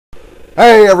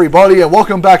Hey everybody, and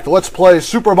welcome back to Let's Play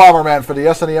Super Bomberman for the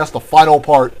SNES, the final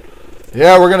part.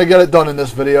 Yeah, we're gonna get it done in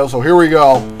this video, so here we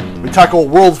go. We tackle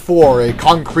World 4, a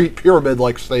concrete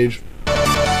pyramid-like stage.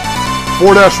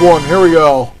 4-1, here we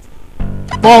go.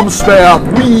 Bomb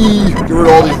spam, whee! Get rid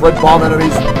of all these red bomb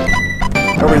enemies,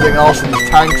 and everything else, and these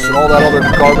tanks, and all that other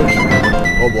garbage.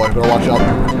 Oh boy, better watch out.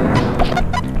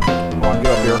 Come on,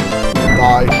 get up here.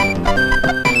 Die.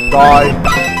 Die.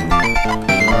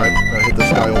 Alright, gotta hit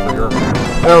this guy over here.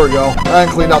 There we go. And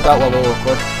clean out that level real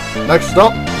quick. Next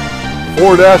up,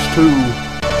 4-2.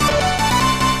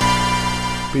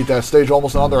 Beat that stage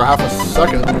almost in under a half a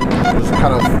second. It was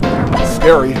kind of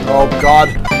scary. Oh god.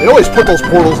 They always put those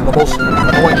portals in the most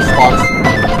annoying spots.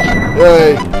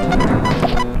 Yay.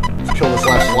 Let's kill this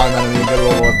last slime enemy and get it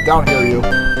over with. Down here, you.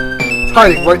 It's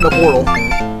hiding right in the portal.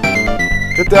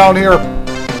 Get down here.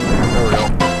 There we go.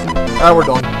 And we're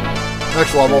done.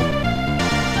 Next level.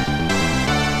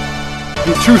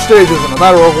 Beat 2 stages in a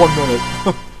matter of 1 minute.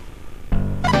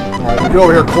 Alright, get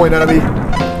over here, coin enemy.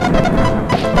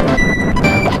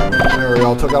 There we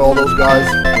go, took out all those guys.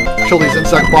 Kill these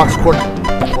insect blocks quick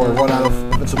before I run out of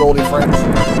invincibility frames.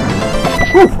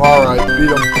 Whew, alright,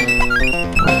 beat them.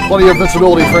 Plenty of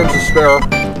invincibility frames to spare.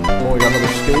 Oh, we got another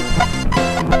escape.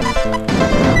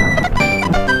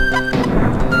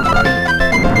 Alright.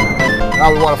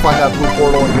 Now we want to find that blue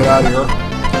portal and get out of here.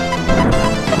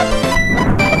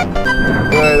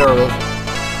 Okay, there it is.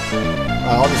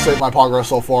 Let me save my progress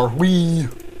so far. Whee!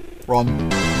 Run.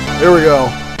 Here we go.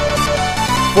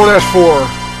 4-4.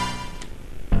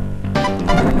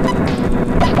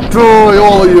 Die,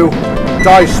 all of you!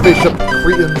 Die, spaceship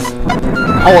cretins.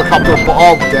 Helicopter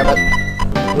bomb, damn it.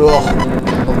 Ugh.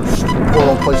 Another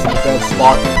portal placed in a bad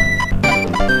spot.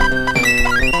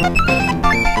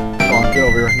 Come on, get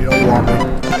over here. You know you want me.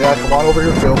 Yeah, come on over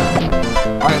here too.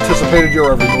 I anticipated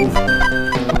your every move.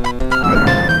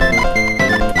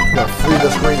 Gotta free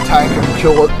this green tank and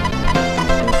kill it.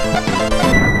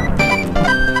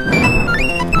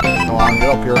 Come on, get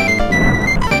up here.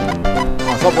 Come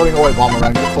on, stop running away,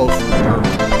 Bomberman. Get close.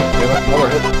 Damn it, another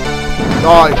hit.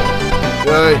 Die.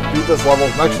 Yay, beat this level.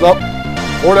 Next up,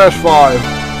 4-5.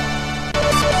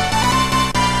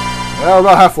 Yeah, we're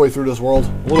about halfway through this world. A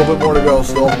little bit more to go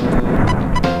still.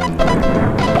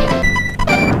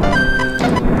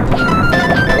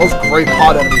 Those great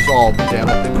pod enemies, oh damn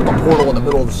it, they put the portal in the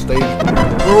middle of the stage.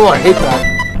 Oh, I hate that.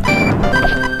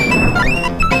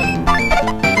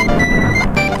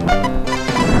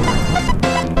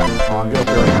 Come on, get up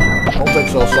here. Don't think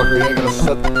so, sucker. You ain't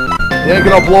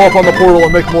gonna blow up on the portal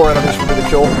and make more enemies for me to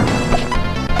kill.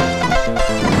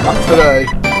 Not today.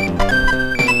 I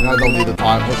don't need the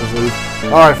time, let's just leave.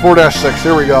 Alright, 4-6,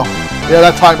 here we go. Yeah,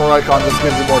 that timer icon just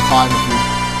gives you more time if you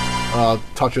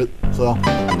touch it, so.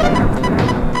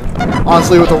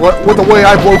 Honestly, with the way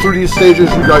I blow through these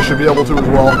stages, you guys should be able to as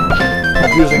well.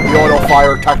 I'm using the auto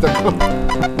fire tactic.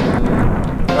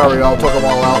 There we go, took them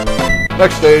all out.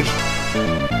 Next stage.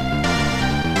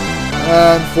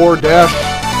 And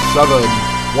 4-7.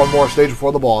 One more stage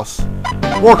before the boss.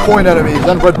 More coin enemies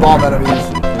and red bomb enemies.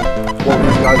 Blow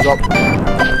these guys up.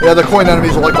 Yeah, the coin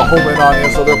enemies will like to home in on you,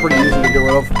 so they're pretty easy to get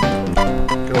rid of.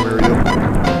 Get over here, you.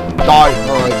 Die.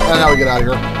 Alright, and now we get out of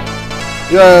here.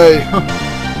 Yay!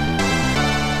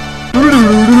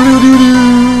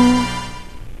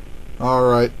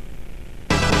 Alright.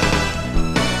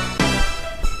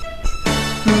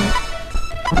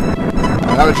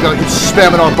 Now we just gotta keep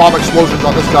spamming our bomb explosions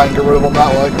on this guy and get rid of him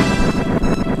that way.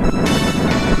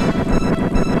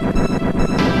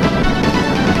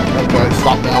 Okay,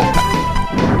 stop now.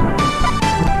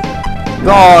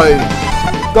 Die!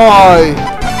 Die!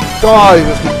 Die!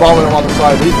 Just keep bombing him on the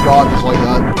side. He's gone just like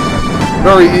that.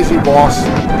 Very easy boss.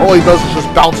 All he does is just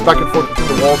bounce back and forth between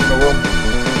the walls in the room.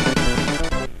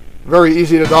 Very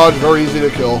easy to dodge, very easy to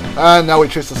kill. And now we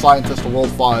chase the scientist to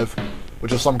World 5,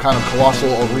 which is some kind of colossal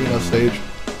arena stage.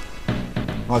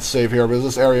 Let's save here, because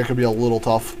this area could be a little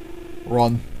tough.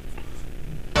 Run.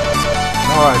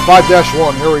 Alright,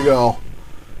 5-1, here we go.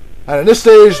 And in this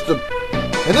stage,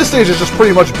 is just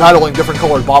pretty much battling different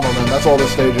colored Bombermen. That's all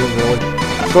this stage is, really.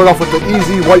 Start off with the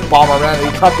easy white Bomberman, and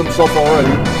he trapped himself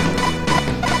already.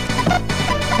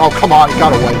 Oh, come on, he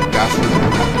got away, bastard.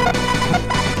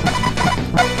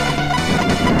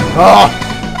 Ah! I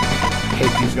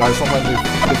hate these guys. Sometimes they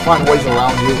find ways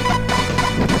around you.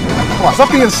 Come on,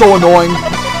 stop being so annoying.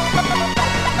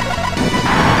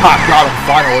 Ha, got him,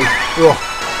 finally. Ugh.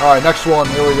 Alright, next one,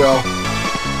 here we go.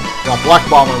 Got Black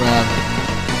Bomberman.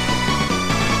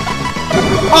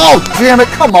 Oh, damn it,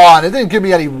 come on! It didn't give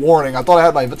me any warning. I thought I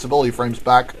had my invincibility frames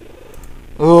back.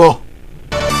 Ugh.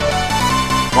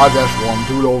 5-1,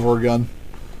 do it over again.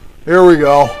 Here we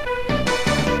go.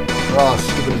 Oh,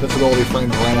 stupid invincibility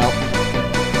frame ran out.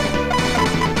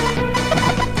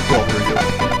 Go over here, you.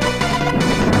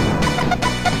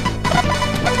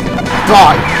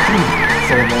 Die!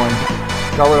 So annoying.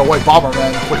 Got rid of White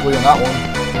Bomberman quickly in that one.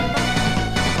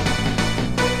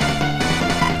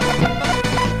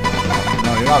 No,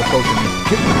 you're not approaching me.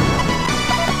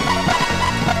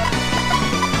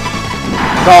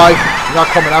 Die! You're not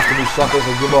coming after me, suckers.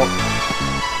 I give up.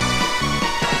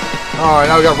 Alright,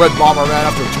 now we got Red Bomberman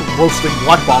after roasting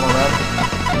Black Bomberman.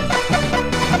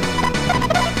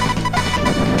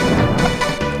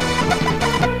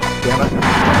 Damn it.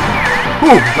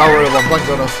 Whew, got rid of them, thank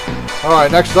goodness.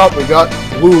 Alright, next up we got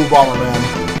Blue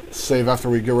Bomberman. Save after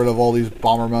we get rid of all these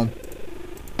Bombermen.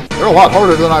 They're a lot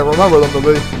harder than I remember them to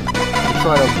be. I'm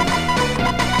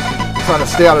trying to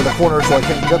stay out of the corner so I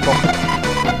can't get them.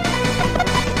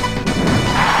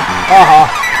 Haha,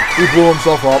 he blew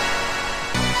himself up.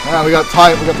 Yeah, we got the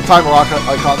timer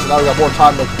icon, so now we got more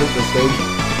time to complete this stage.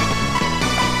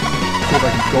 See if I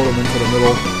can goad him into the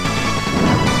middle.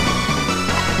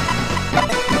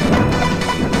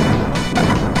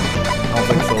 I don't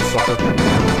think so, sucker.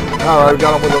 Alright, we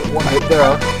got him with one hit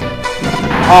there.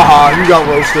 Haha, you got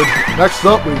roasted. Next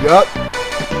up, we got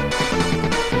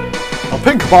a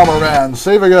Pink Bomberman.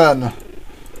 Save again.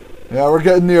 Yeah, we're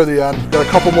getting near the end. Got a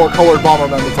couple more colored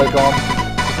Bombermen to take on.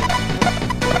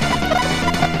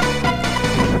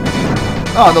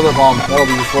 Ah, another bomb. That'll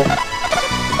be useful.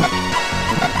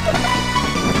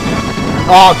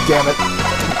 Oh, damn it.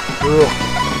 Ugh.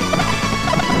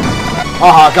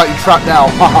 Haha, got you trapped now.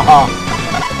 Ha ha ha.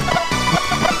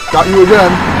 Got you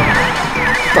again.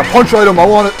 That punch item, I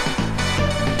want it.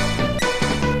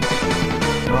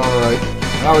 Alright.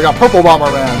 Now we got Purple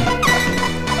Bomberman.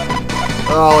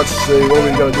 Oh, let's see. What are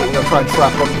we gonna do? We're gonna try and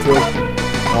trap him too.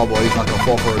 Oh boy, he's not gonna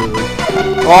fall for it, is he?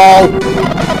 Oh!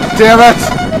 Damn it!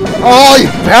 Oh, you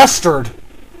bastard!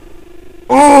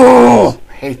 Oh,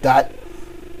 hate that.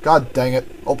 God dang it.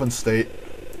 Open state.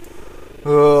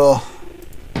 Ugh.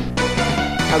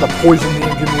 Had to poison me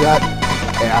and give me that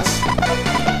ass.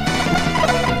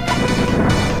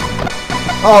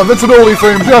 Oh, invincibility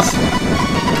frames, yes!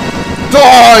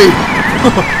 Die!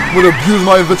 I'm gonna abuse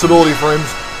my invincibility frames.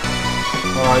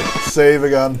 Alright, save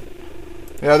again.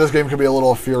 Yeah, this game can be a little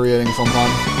infuriating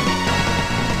sometimes.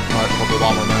 Alright, Purple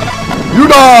Bomberman. You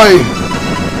die!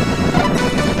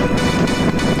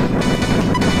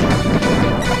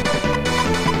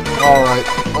 Alright,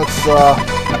 let's,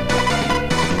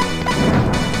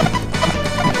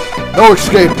 no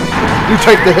escape! You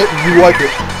take the hit and you like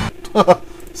it.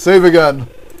 Save again.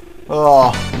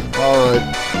 Oh, alright.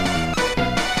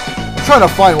 I'm trying to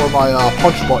find where my,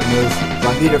 punch button is.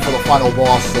 I need it for the final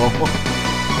boss, so...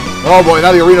 Oh boy,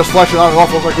 now the arena's flashing on and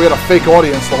off. Looks like we had a fake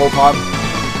audience the whole time.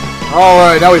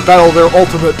 Alright, now we battle their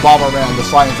ultimate Bomberman, the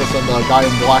scientist and the guy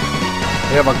in black.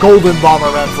 They have a golden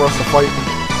Bomberman for us to fight.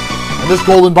 And this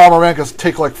golden Bomberman can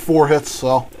take like 4 hits,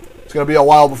 so... It's gonna be a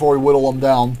while before we whittle him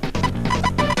down.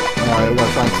 Alright, we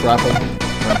gotta try and trap him.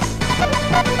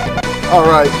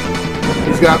 Alright.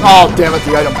 He's gonna... Oh, damn it,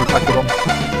 the item protected him.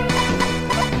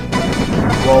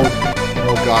 Whoa.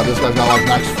 Oh god, this guy's got like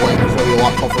max flame. He's gonna be a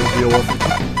lot tougher to deal with.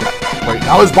 Wait,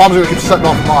 now his bombs are gonna keep setting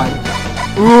off mine.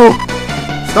 Ooh!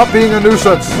 Stop being a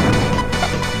nuisance!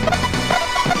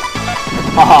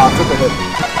 Haha, took a hit.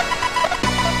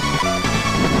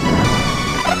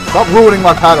 Stop ruining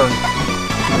my pattern.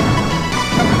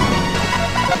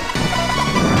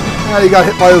 Yeah, he got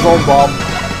hit by his own bomb.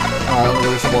 Alright, let me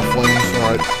get some more flames.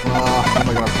 Alright. How am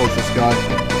I gonna approach this guy?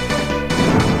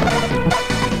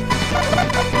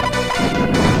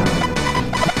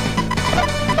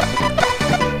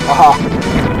 Aha!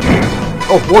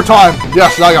 Oh, more time!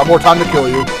 Yes, now I got more time to kill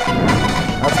you.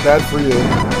 That's bad for you.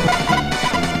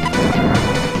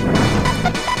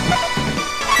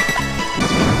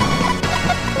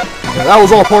 Yeah, that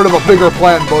was all part of a bigger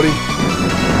plan, buddy.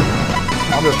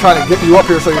 I'm just trying to get you up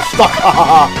here so you're stuck. Ha ha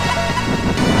ha!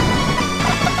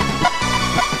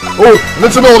 Oh,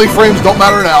 invincibility frames don't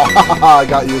matter now. Ha ha ha, I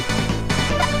got you.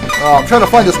 I'm trying to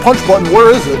find this punch button. Where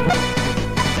is it?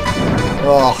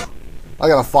 Ugh. I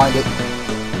gotta find it.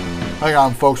 Hang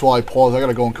on, folks, while I pause. I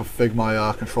gotta go and config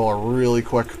my controller really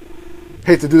quick.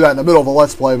 Hate to do that in the middle of a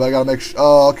Let's Play, but I gotta make sure...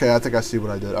 Oh, okay, I think I see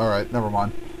what I did. Alright, never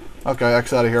mind. Okay,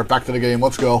 X out of here. Back to the game.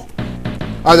 Let's go.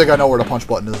 I think I know where the punch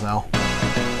button is now.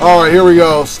 Alright, here we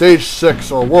go. Stage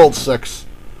 6, or World 6.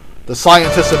 The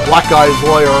Scientist and Black Guy's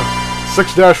Lair.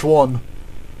 6-1.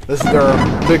 This is their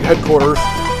big headquarters.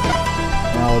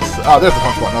 Now let's... Oh, there's the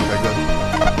punch button. Okay, good.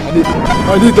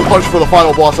 I need the punch for the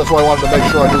final boss. That's why I wanted to make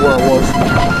sure I knew where it was. I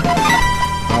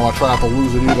don't want to try not to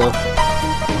lose it either.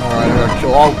 Alright, I gotta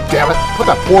kill. Oh, damn it. Put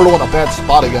that portal in a bad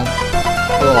spot again.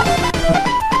 Ugh.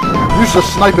 I'm used to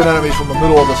sniping enemies from the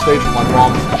middle of the stage with my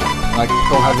bombs. And I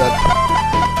don't have that.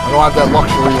 I don't have that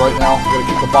luxury right now. I gotta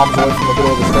keep the bombs away from the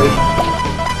middle of the stage.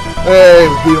 Hey,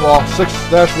 we beat them all.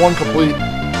 6-1 complete.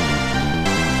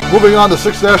 Moving on to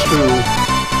 6-2.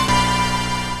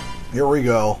 Here we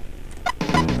go.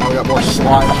 Now we got more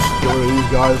slimes. Get rid of these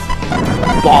guys.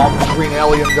 Bombs, green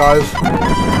alien guys.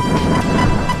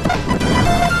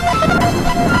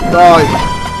 Die.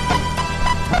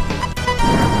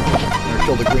 There,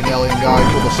 kill the green alien guy.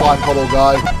 Kill the slime puddle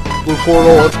guy. Blue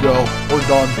portal. Let's go. We're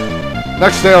done.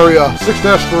 Next area.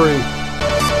 6-3.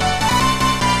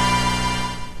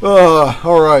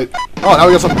 Alright. Oh, now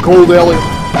we got some gold alien.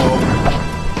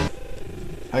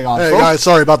 Hang on. Hey, guys,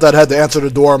 sorry about that. Had to answer the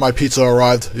door. My pizza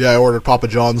arrived. Yeah, I ordered Papa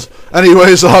John's.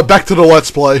 Anyways, back to the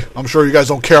Let's Play. I'm sure you guys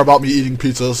don't care about me eating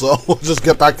pizza, so we'll just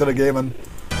get back to the game and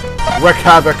wreak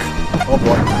havoc. Oh,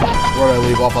 boy. Where did I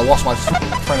leave off? I lost my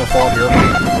train of thought here.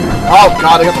 Oh,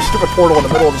 God, I got the stupid portal in the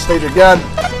middle of the stage again.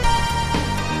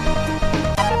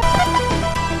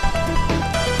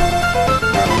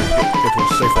 Get to a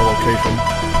safer location.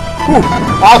 Whew.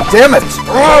 Oh, damn it!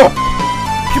 Ugh.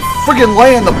 Keep friggin'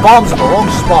 laying the bombs in the wrong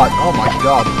spot. Oh my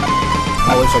god.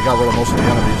 At least I got rid of most of the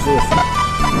enemies.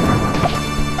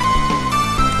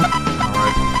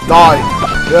 Alright. Die!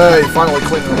 Yay, finally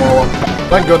cleaning them all up.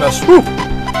 Thank goodness. Whew.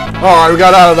 Alright, we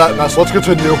got out of that mess. Let's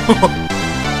continue.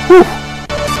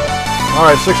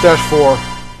 Alright, 6-4.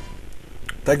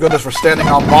 Thank goodness for standing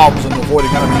on bombs and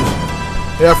avoiding enemies.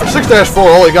 Yeah, for 6-4,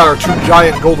 all you got are 2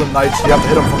 giant golden knights. You have to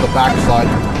hit them from the backside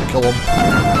to kill them.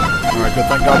 Alright, good.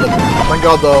 Thank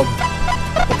God the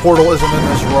portal isn't in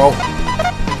this row.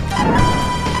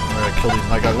 Alright, kill these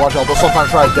night guys. Watch out, they'll sometimes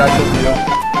try to dash into you.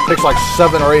 Takes like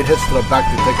 7 or 8 hits to the back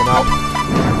to take them out.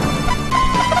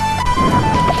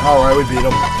 Alright, we beat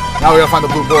them. Now we gotta find the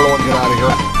blue portal and get out of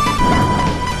here.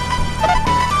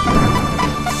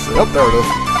 Yep, there it is.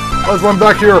 Let's run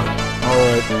back here.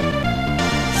 Alright.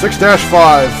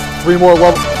 6-5. 3 more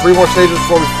stages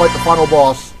before we fight the final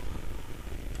boss.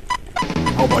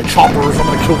 Oh my choppers, I'm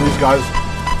gonna kill these guys.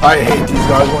 I hate these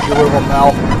guys, I want to get rid of them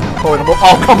now.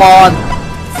 Oh, come on!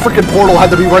 Freaking portal had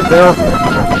to be right there.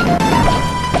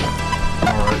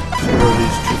 Alright, let's get rid of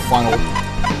these 2 final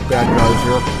bad guys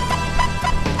here.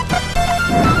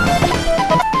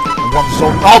 And one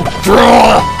zone. Oh,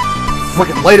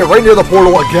 freaking laid it right near the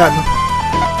portal again.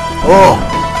 Oh.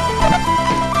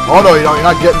 Oh no, you don't. You're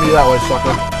not getting me that way,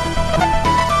 sucker.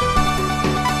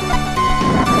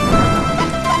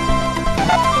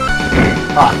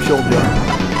 Ah, killed you.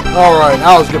 Alright,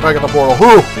 now let's get back in the portal.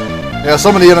 Whew! Yeah,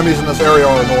 some of the enemies in this area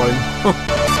are annoying.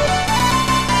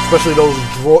 Especially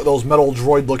those metal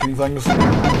droid-looking things.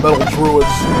 Metal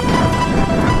druids.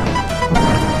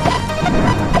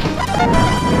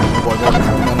 Boy, more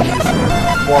enemies.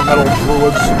 More metal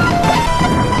druids.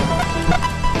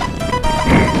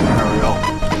 There we go.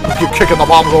 Just keep kicking the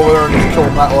bombs over there and just kill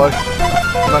them that way.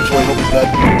 Eventually he'll be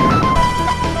dead.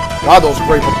 God, those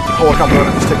great helicopter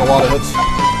enemies take a lot of hits.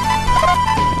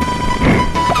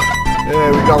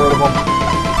 Yeah, we got rid of them.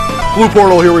 Blue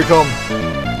portal, here we come.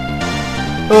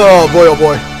 Oh boy, oh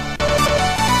boy.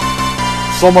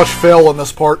 So much fail in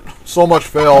this part. So much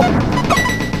fail.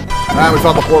 And we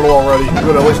found the portal already.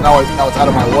 Good, at least now it's out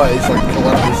of my way, so I can kill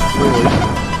enemies freely.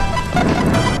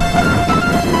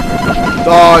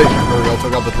 Die! There we go,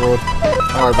 took out the druid.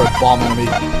 Alright, red bomb enemy.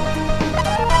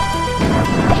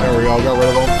 There we go, got rid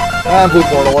of them. And blue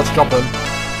portal, let's jump in.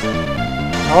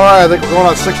 Alright, I think we're going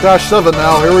on 6-7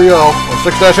 now. Here we go.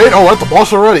 6-8. Oh, we're at the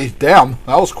boss already. Damn,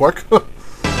 that was quick.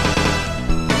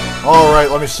 Alright,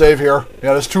 let me save here.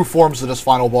 Yeah, there's 2 forms to this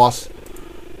final boss.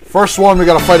 First one, we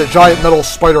gotta fight a giant metal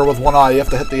spider with 1 eye. You have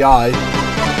to hit the eye.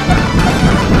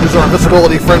 Use our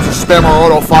invisibility frames to spam our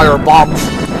auto-fire bombs.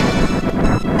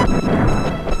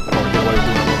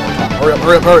 Hurry up,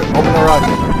 hurry up, hurry up. Open their eye.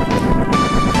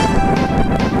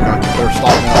 God, better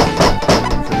stop now.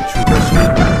 Too risky.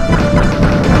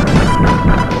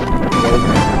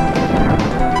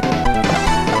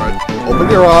 Alright, open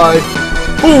your eye.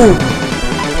 Boom!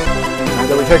 And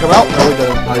did we take him out? No, we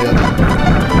didn't. Not yet.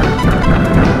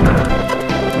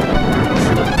 Let's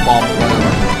see what the bomb land.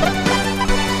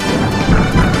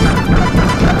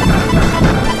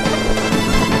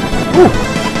 Woo!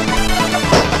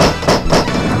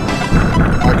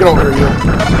 Alright, get over here, you.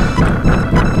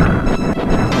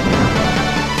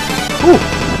 Woo!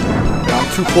 Yeah, I'm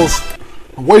too close.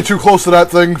 I'm way too close to that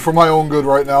thing for my own good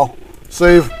right now.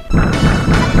 Save.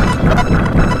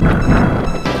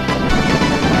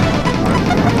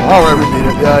 Alright, we beat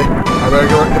it, yay. I better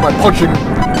get my punching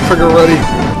trigger ready.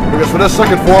 Because for this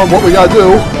second form, what we gotta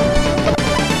do,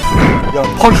 we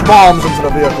gotta punch bombs into the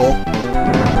vehicle.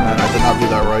 And I did not do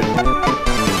that right.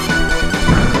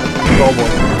 Oh boy.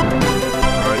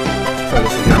 Alright, let's try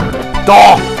this again.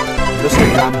 Duh! Missed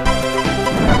again.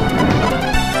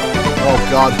 Oh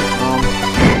god.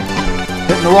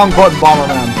 Hitting the wrong button,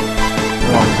 Bomberman.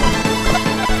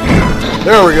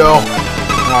 There we go.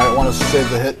 Alright, I want to save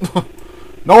the hit.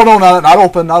 No, not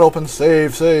open, not open.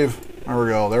 Save. There we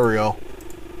go.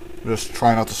 Just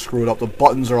trying not to screw it up. The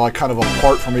buttons are like kind of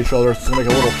apart from each other. It's going to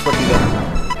make it a little tricky to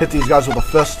hit these guys with a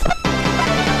fist.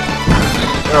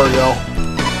 There we go.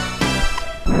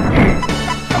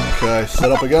 Okay,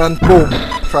 set up again. Boom.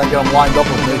 Try and get them lined up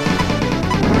with me.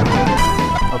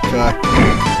 Okay.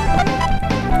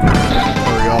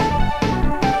 There we go.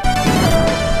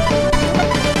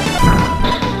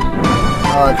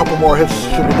 Alright, a couple more hits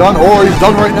should be done. Or he's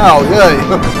done right now. Yay.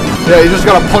 Yeah, you just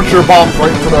gotta punch your bombs right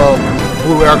into the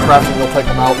blue aircraft and they'll take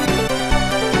them out.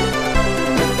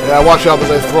 Yeah, watch out because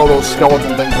they throw those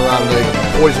skeleton things around and they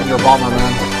poison your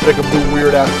Bomberman. Make them do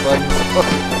weird ass things.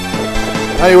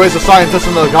 Anyways, the scientist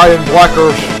and the guy in black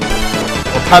are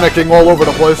panicking all over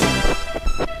the place.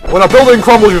 When a building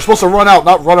crumbles, you're supposed to run out,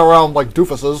 not run around like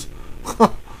doofuses.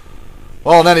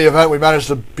 Well, in any event, we managed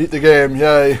to beat the game.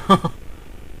 Yay.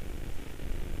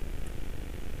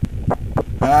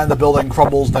 And the building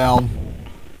crumbles down.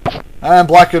 And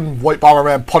black and white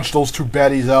Bomberman punch those two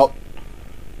baddies out.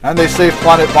 And they save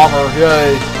Planet Bomber.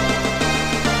 Yay.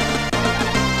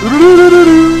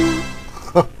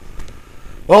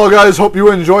 Well, guys, hope you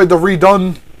enjoyed the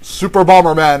redone Super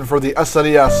Bomberman for the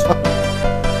SNES.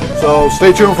 So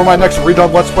stay tuned for my next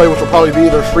redone Let's Play, which will probably be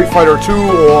either Street Fighter 2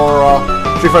 or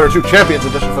Street Fighter 2 Champions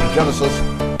Edition for the Genesis.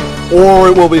 Or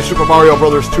it will be Super Mario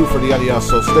Bros. 2 for the NES.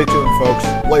 So stay tuned, folks.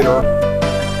 Later.